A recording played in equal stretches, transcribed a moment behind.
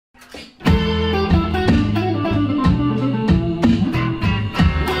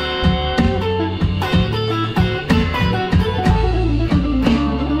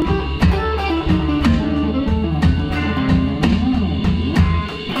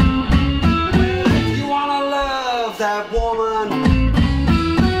that woman,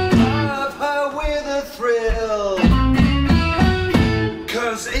 love her with a thrill.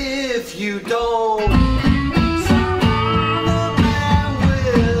 'Cause if you don't, some other man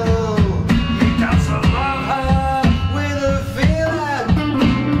will. You got to love her with a feeling.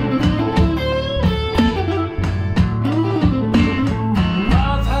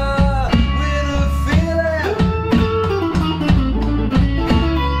 Love her with a feeling.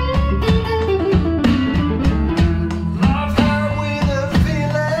 Love her with a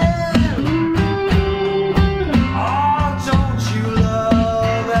feeling. Oh, don't you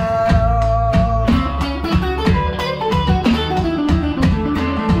love her?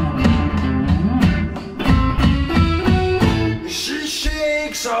 She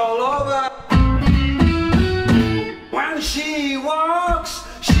shakes all over when she walks.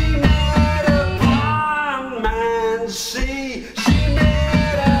 She made a blind man see. She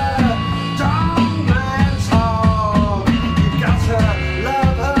made a dumb man talk. You got to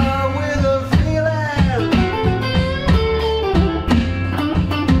love her with a feeling.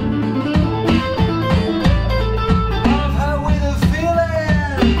 Love her with a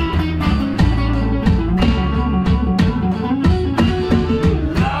feeling.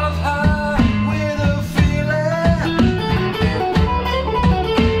 Love her with a feeling.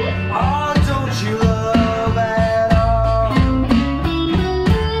 Oh, don't you love at all?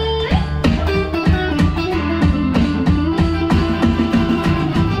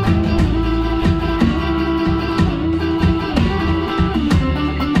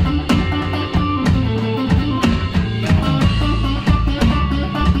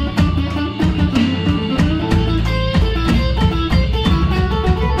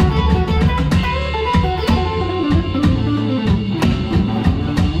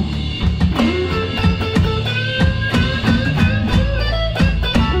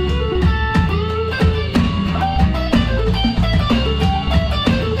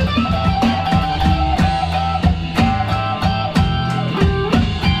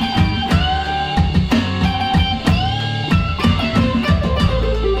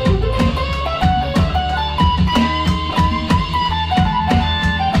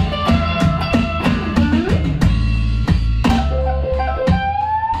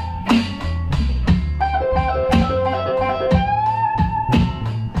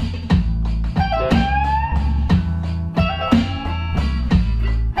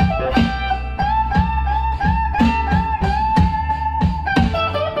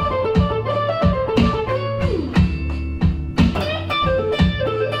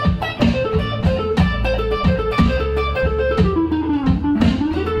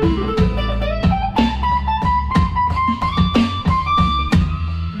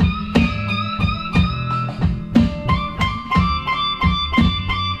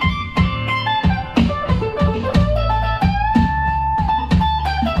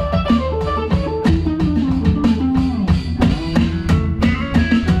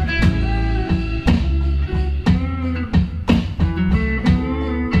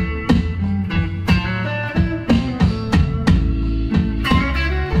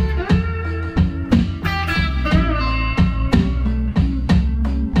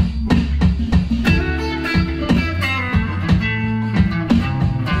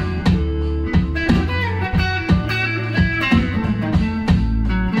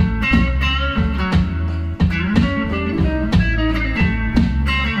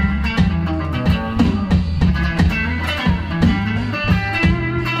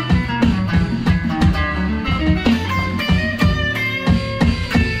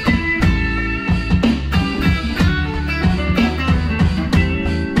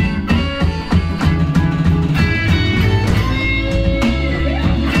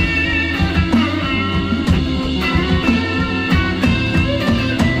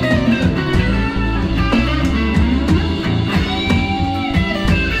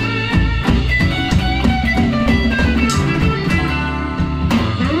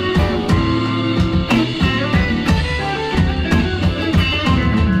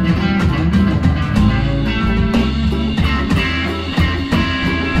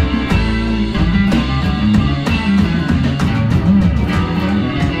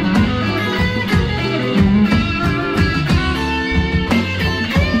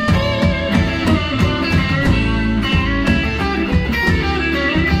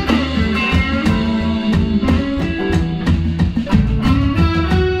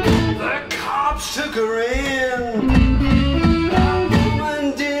 Took her in.